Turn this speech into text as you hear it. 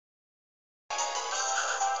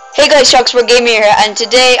Hey guys, ChocspreadGamer here, and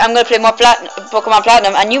today I'm going to play more Pokemon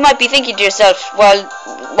Platinum, and you might be thinking to yourself while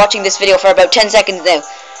watching this video for about 10 seconds now,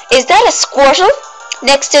 is that a Squirtle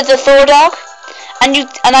next to the Thordog? And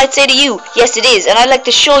I'd say to you, yes it is, and I'd like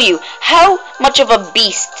to show you how much of a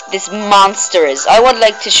beast this monster is. I would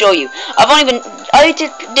like to show you. I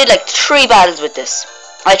did like 3 battles with this.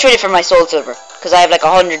 I traded for my Soul Silver, because I have like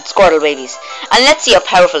 100 Squirtle babies. And let's see how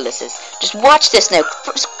powerful this is. Just watch this now.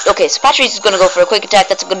 Okay, so Patrice is going to go for a quick attack.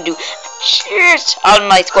 That's going to do shit on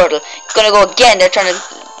my Squirtle. He's going to go again. They're trying to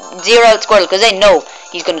zero out Squirtle, because they know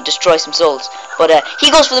he's going to destroy some souls. But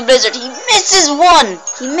he goes for the Blizzard. He misses one.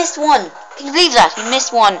 He missed one. Can you believe that? He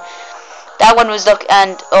missed one. That one was luck,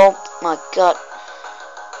 and oh my god.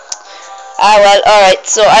 Ah well, alright,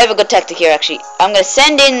 so I have a good tactic here actually. I'm going to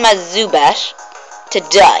send in my Zubat to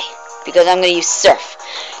die, because I'm going to use Surf.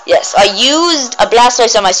 Yes, I used a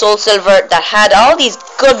Blastoise on my Soul Silver that had all these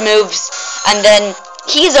good moves, and then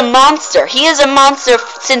he's a monster. He is a monster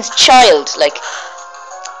since child. Like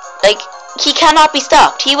he cannot be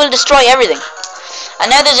stopped. He will destroy everything. And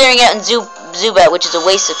now they're zeroing out on Zubat, which is a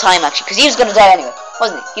waste of time actually, because he was going to die anyway,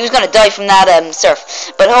 wasn't he? He was going to die from that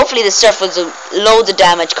Surf. But hopefully the Surf will do loads of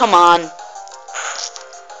damage. Come on.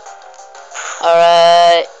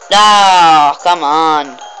 Alright. No, come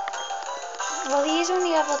on. Well, he's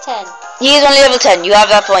only level 10. He is only level 10. You have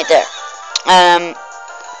that point there.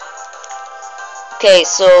 Okay,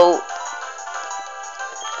 so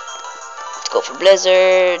let's go for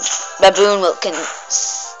Blizzard. Baboon can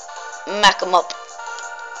smack him up.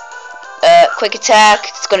 Quick attack.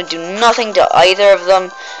 It's gonna do nothing to either of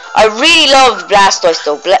them. I really love Blastoise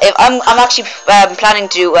though. I'm actually planning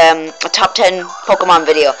to do a top 10 Pokemon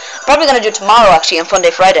video. Probably gonna do it tomorrow actually on Fun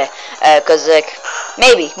Day Friday, cause like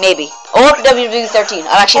maybe or WW13.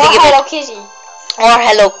 I'm actually thinking Hello Kitty. Or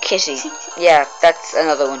Hello Kitty. Yeah, that's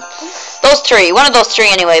another one. Those 3, one of those 3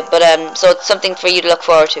 anyway. But so it's something for you to look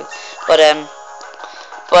forward to. But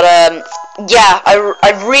yeah, I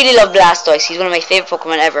really love Blastoise. He's one of my favorite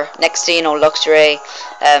Pokemon ever. Next to, you know, Luxray.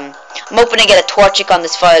 I'm hoping to get a Torchic on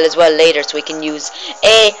this file as well later, so we can use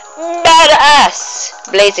a badass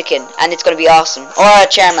Blaziken, and it's gonna be awesome. Or a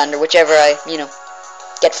Charmander, whichever I, you know,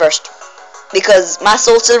 get first. Because my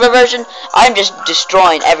Soul Silver version, I'm just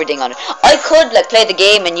destroying everything on it. I could like play the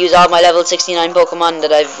game and use all my level 69 Pokemon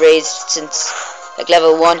that I've raised since like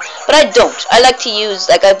level 1, but I don't. I like to use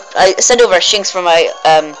like I sent over a Shinx for my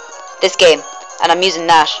this game, and I'm using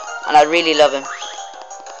that, and I really love him.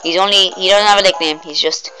 He doesn't have a nickname. He's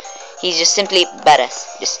just simply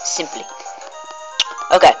badass. Just simply.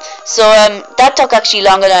 Okay, so that took actually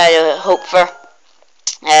longer than I hoped for.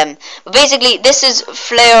 But basically, this is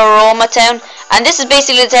Flareoma Town, and this is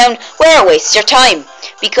basically the town where it wastes your time,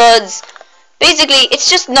 because basically it's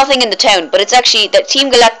just nothing in the town, but it's actually that Team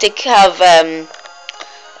Galactic have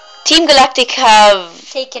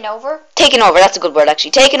taken over. Taken over. That's a good word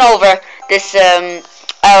actually. Taken over this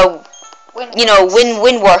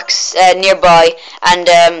Windworks nearby, and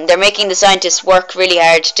they're making the scientists work really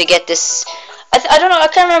hard to get this. I don't know. I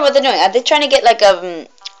can't remember what they're doing. Are they trying to get like a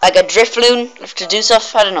Drifloon to do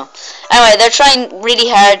stuff? I don't know. Anyway, they're trying really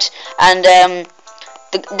hard, and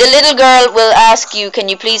the little girl will ask you, "Can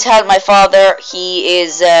you please help my father? He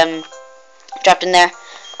is trapped in there,"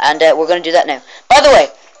 and we're going to do that now. By the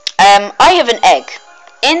way, I have an egg.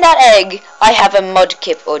 In that egg, I have a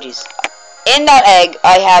Mudkip. Oh jeez. In that egg,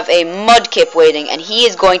 I have a Mudkip waiting, and he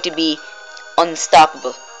is going to be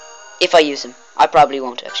unstoppable if I use him. I probably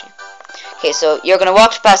won't actually. Okay, so you're gonna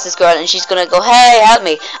walk past this girl, and she's gonna go, "Hey, help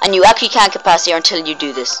me!" And you actually can't get past here until you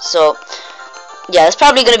do this. So yeah, it's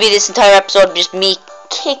probably gonna be this entire episode just me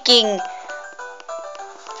kicking.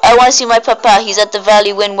 I want to see my papa. He's at the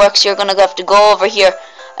Valley Windworks. You're gonna have to go over here.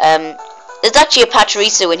 There's actually a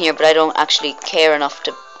Pachirisu in here, but I don't actually care enough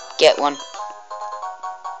to get one.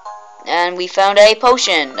 And we found a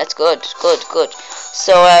potion. That's good.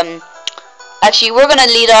 So, actually, we're going to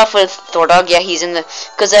lead off with Thordog. Yeah, he's in the...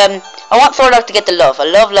 Because, I want Thordog to get the love. I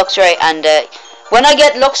love Luxray, and, when I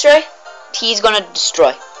get Luxray, he's going to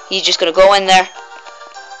destroy. He's just going to go in there,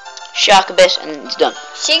 shock a bit, and he's done.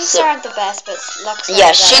 Shinx aren't the best, but Luxray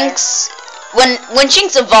yeah, Shinx... When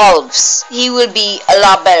Shinx evolves, he will be a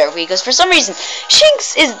lot better, because for some reason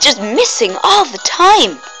Shinx is just missing all the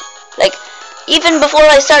time. Like even before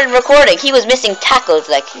I started recording, he was missing tackles.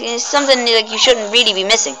 Like it's something like you shouldn't really be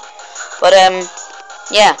missing. But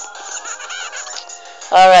yeah.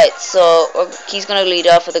 All right, so he's gonna lead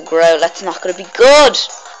off with a growl. That's not gonna be good.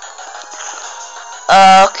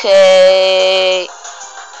 Okay.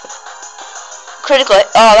 Critical.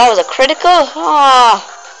 Oh, that was a critical.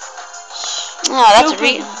 Oh, that's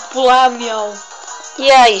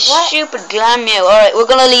Yeah, you stupid glam you. Alright, we're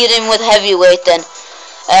gonna lead in with heavyweight then.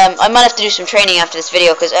 I might have to do some training after this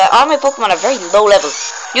video because all my Pokemon are very low level.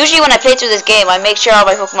 Usually when I play through this game, I make sure all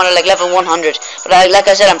my Pokemon are like level 100. But like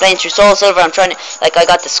I said, I'm playing through Soul Silver. I'm trying to, like, I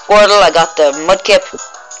got the Squirtle, I got the Mudkip.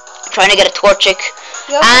 I'm trying to get a Torchic.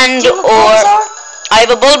 And, or, I have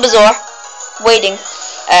a Bulbasaur waiting.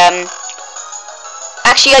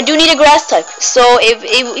 Actually, I do need a grass type. So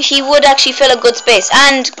he would actually fill a good space.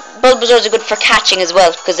 And Bulbasaurs are good for catching as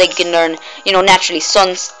well because they can learn, you know, naturally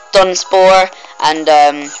Stun Spore and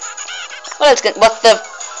what else? What's the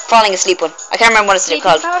falling asleep one? I can't remember what it's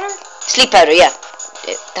called. Powder? Sleep powder, yeah.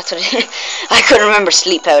 That's what it is. I couldn't remember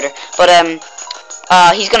sleep powder, but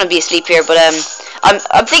he's gonna be asleep here. But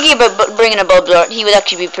I'm thinking about bringing a Bulbasaur. He would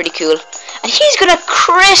actually be pretty cool, and he's gonna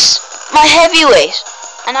crit my heavyweight,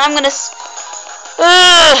 and I'm gonna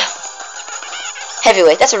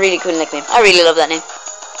heavyweight. That's a really cool nickname. I really love that name.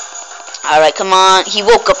 Alright, come on. He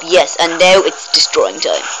woke up, yes, and now it's destroying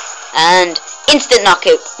time. And instant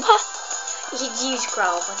knockout. What? He used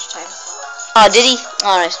Growl a bunch of times. Oh, did he?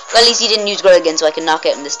 Alright. Well, at least he didn't use Growl again, so I can knock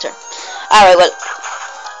out in this turn. Alright, well.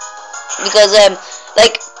 Because,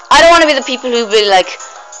 like, I don't want to be the people who be like,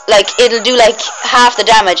 it'll do, like, half the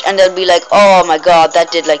damage, and they'll be like, oh my god,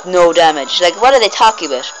 that did, like, no damage. Like, what are they talking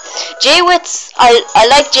about? Jwitz, I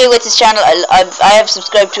like Jwitz's channel. I have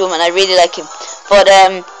subscribed to him, and I really like him. But,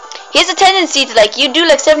 he has a tendency to, like, you do,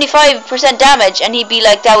 like, 75% damage, and he'd be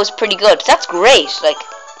like, that was pretty good. That's great. Like,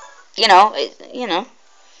 you know.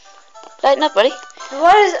 Lighten up, buddy.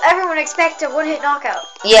 What does everyone expect a one-hit knockout?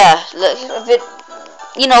 Yeah, look, a bit,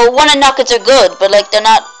 you know, one-hit knockouts are good, but, like, they're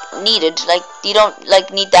not needed. Like, you don't, like,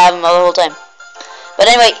 need to have them the whole time. But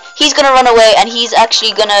anyway, he's gonna run away, and he's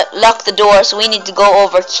actually gonna lock the door, so we need to go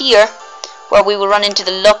over here, where we will run into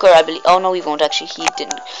the looker, I believe. Oh, no, we won't, actually. He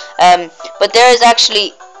didn't. But there is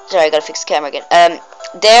actually... Sorry, I gotta fix the camera again.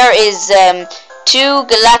 There is, 2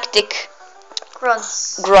 galactic...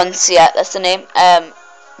 Grunts, yeah, that's the name.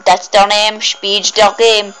 That's their name, Speed their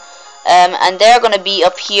game. And they're gonna be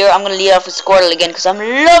up here. I'm gonna lead off with Squirtle again, because I'm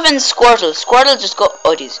loving Squirtle. Squirtle just go...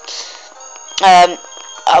 Oh, jeez.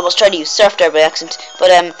 I was trying to use Surf there by accident.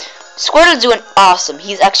 But, Squirtle's doing awesome.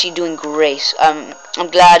 He's actually doing great. I'm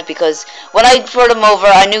glad because when I brought him over,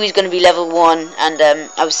 I knew he's going to be level 1, and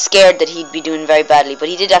I was scared that he'd be doing very badly, but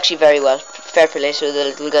he did actually very well. Fair play to the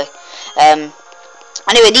little guy.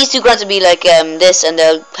 Anyway, these 2 grunts will be like this, and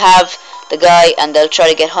they'll have the guy, and they'll try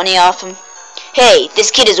to get honey off him. Hey, this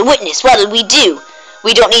kid is a witness. What'll we do?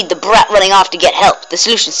 We don't need the brat running off to get help. The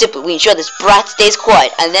solution's simple. We ensure this brat stays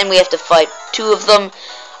quiet, and then we have to fight 2 of them.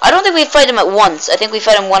 I don't think we fight them at once. I think we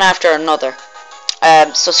fight them one after another.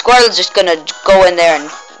 So Squirtle's just gonna go in there and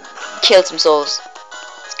kill some souls.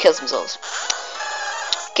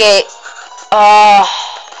 Okay.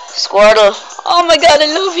 Squirtle. Oh my god, I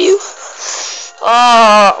love you.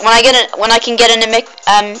 Oh, when I can get a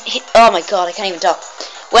oh my god, I can't even talk.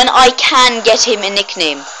 When I can get him a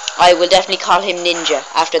nickname, I will definitely call him Ninja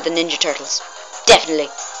after the Ninja Turtles. Definitely.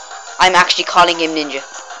 I'm actually calling him Ninja.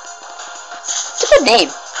 It's a good name.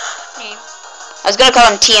 I was gonna call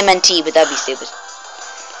him TMNT, but that'd be stupid.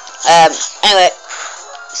 Anyway,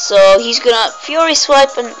 so he's gonna Fury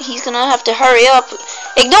Swipe, and he's gonna have to hurry up.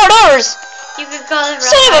 Ignore orders! You could call him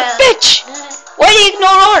Son of a bitch! Why do you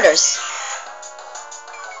ignore orders?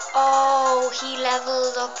 Oh, he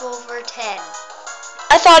leveled up over 10.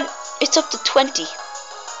 I thought it's up to 20.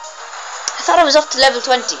 I thought it was up to level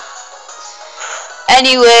 20.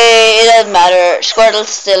 Anyway, it doesn't matter. Squirtle's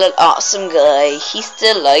still an awesome guy. He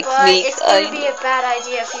still likes me. It's going to be a bad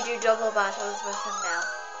idea if you do double battles with him now.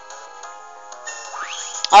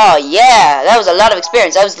 Oh yeah, that was a lot of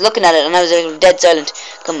experience. I was looking at it and I was dead silent.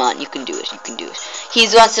 Come on, you can do it. You can do it. He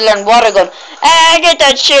wants to learn Water Gun. Get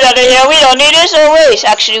that shit out of here. We don't need it. Oh wait,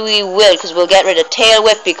 actually we will, because we'll get rid of Tail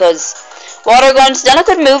Whip, because Water Gun's not a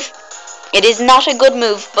good move. It is not a good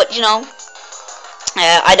move, but you know.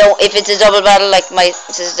 I don't. If it's a double battle, like my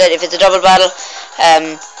sister said, if it's a double battle,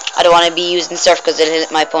 I don't want to be using Surf because it'll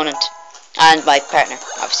hit my opponent and my partner,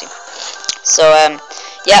 obviously. So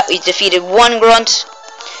yeah, we defeated 1 grunt.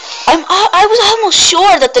 I was almost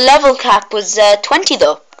sure that the level cap was 20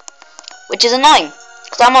 though, which is annoying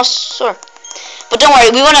because I'm almost sure. But don't worry,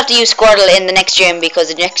 we won't have to use Squirtle in the next gym because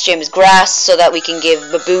the next gym is grass, so that we can give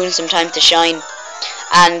Baboon some time to shine.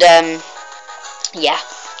 And yeah.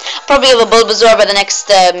 Probably have a Bulbasaur by the next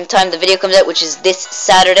time the video comes out, which is this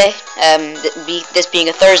Saturday, this being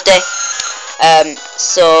a Thursday.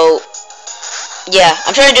 So, yeah,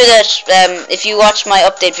 I'm trying to do that. If you watch my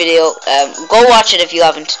update video, go watch it if you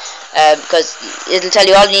haven't. because it'll tell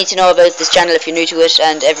you all you need to know about this channel if you're new to it,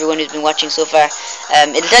 and everyone who's been watching so far.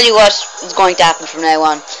 It'll tell you what is going to happen from now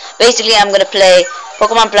on. Basically, I'm going to play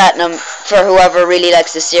Pokemon Platinum for whoever really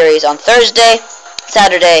likes this series on Thursday,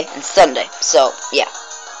 Saturday, and Sunday. So, yeah.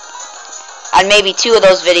 And maybe 2 of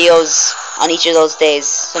those videos on each of those days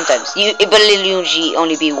sometimes. But it'll usually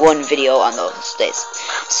only be 1 video on those days.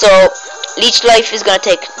 So, Leech Life is going to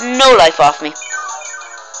take no life off me.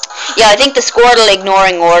 Yeah, I think the Squirtle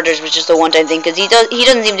ignoring orders was just a one-time thing, because he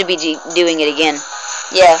doesn't seem to be doing it again.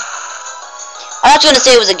 Yeah. I'm not going to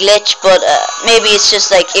say it was a glitch, but maybe it's just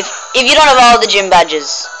like, if you don't have all the gym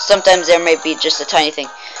badges, sometimes there might be just a tiny thing.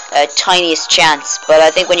 Tiniest chance, but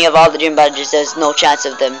I think when you have all the gym badges, there's no chance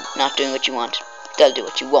of them not doing what you want. They'll do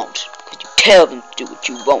what you want, because you tell them to do what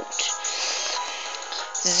you want.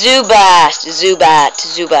 Zubat.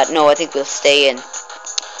 No, I think we'll stay in.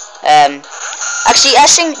 Actually,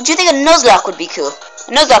 Ashing, do you think a Nuzlocke would be cool?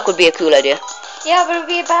 A Nuzlocke would be a cool idea. Yeah, but it would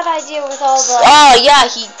be a bad idea with all the... Oh, yeah,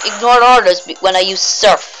 he ignored orders when I used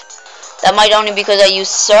Surf. That might only because I use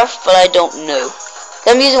Surf, but I don't know.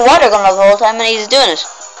 I'm using Water Gun the whole time and he's doing it.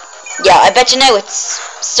 Yeah, I bet you now it's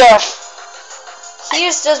Surf. He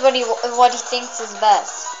just does what he thinks is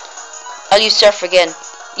best. I'll use Surf again.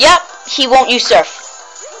 Yep, he won't use Surf.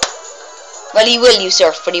 Well, he will use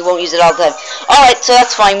Surf, but he won't use it all the time. Alright, so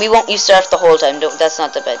that's fine. We won't use Surf the whole time. That's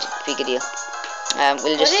not the big a deal.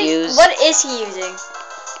 We'll just use... What is he using?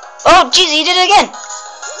 Oh, jeez, he did it again.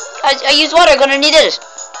 I used Water Gun and he did it.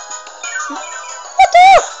 What the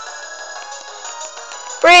hell?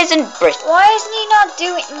 Brazen Brit. Why isn't he not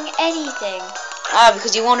doing anything? Ah,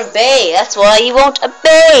 because he won't obey. That's why he won't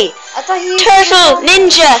obey. I thought he... Turtle!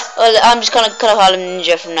 Ninja! Well, I'm just gonna call him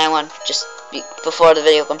Ninja from now on. Just before the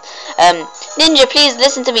video comes. Ninja, please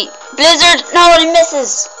listen to me. Blizzard! No, he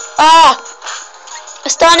misses. Ah!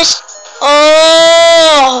 Astonished.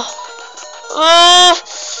 Oh!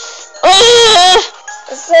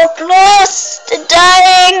 It's so close to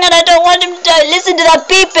dying, and I don't want him to die. Listen to that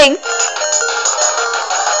beeping.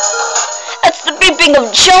 That's the beeping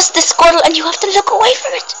of just the Squirtle, and you have to look away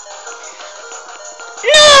from it.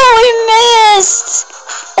 No, he missed.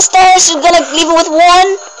 Astonished is gonna leave him with 1.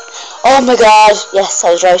 Oh my god. Yes,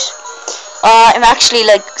 I was right. I'm actually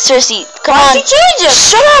like, seriously, come on. Why did you change it?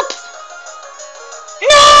 Shut up.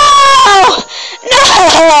 No! No!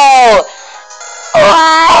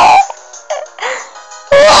 Why?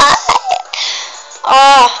 Why?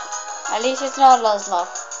 Oh. At least it's not a Nuzlocke.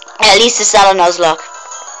 At least it's not a Nuzlocke.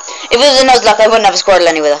 If it was a Nuzlocke, I wouldn't have a Squirtle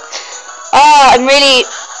anyway. I'm really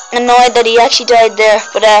annoyed that he actually died there.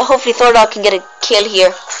 But hopefully Thordog can get a kill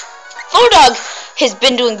here. Thordog has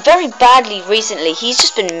been doing very badly recently. He's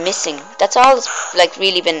just been missing. That's all that's like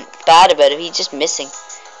really been bad about him. He's just missing.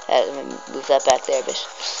 Let me move that back there a bit.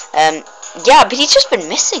 Yeah, but he's just been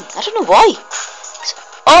missing. I don't know why.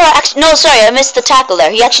 Oh, actually, no, sorry, I missed the tackle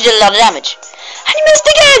there. He actually did a lot of damage. And he missed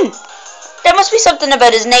again! There must be something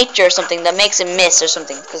about his nature or something that makes him miss or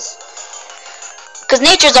something. Because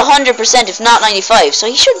nature's 100%, if not 95, so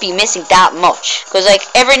he shouldn't be missing that much. Because, like,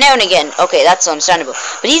 every now and again, okay, that's understandable.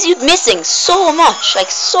 But he's missing so much. Like,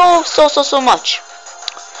 so much.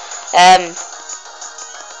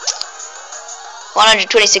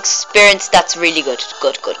 126 experience, that's really good.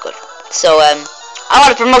 Good. So, I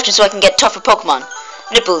want a promotion so I can get tougher Pokemon.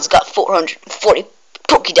 Nipples got 440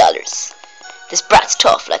 Pokédollars. This brat's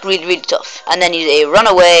tough, like really tough. And then you run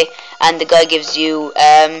away, and the guy gives you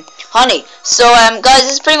honey. So, guys,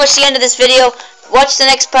 this is pretty much the end of this video. Watch the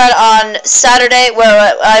next part on Saturday,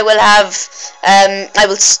 where I will have I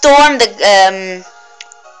will storm the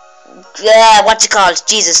what's it called?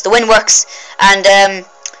 Jesus, the Windworks, and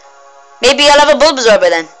maybe I'll have a Bulbasaur by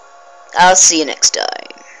then. I'll see you next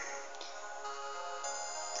time.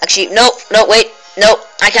 Actually, no, wait. No,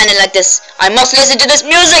 I kinda like this. I must listen to this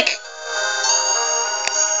music!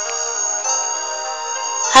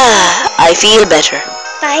 I feel better.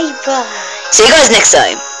 Bye-bye. See you guys next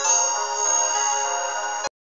time.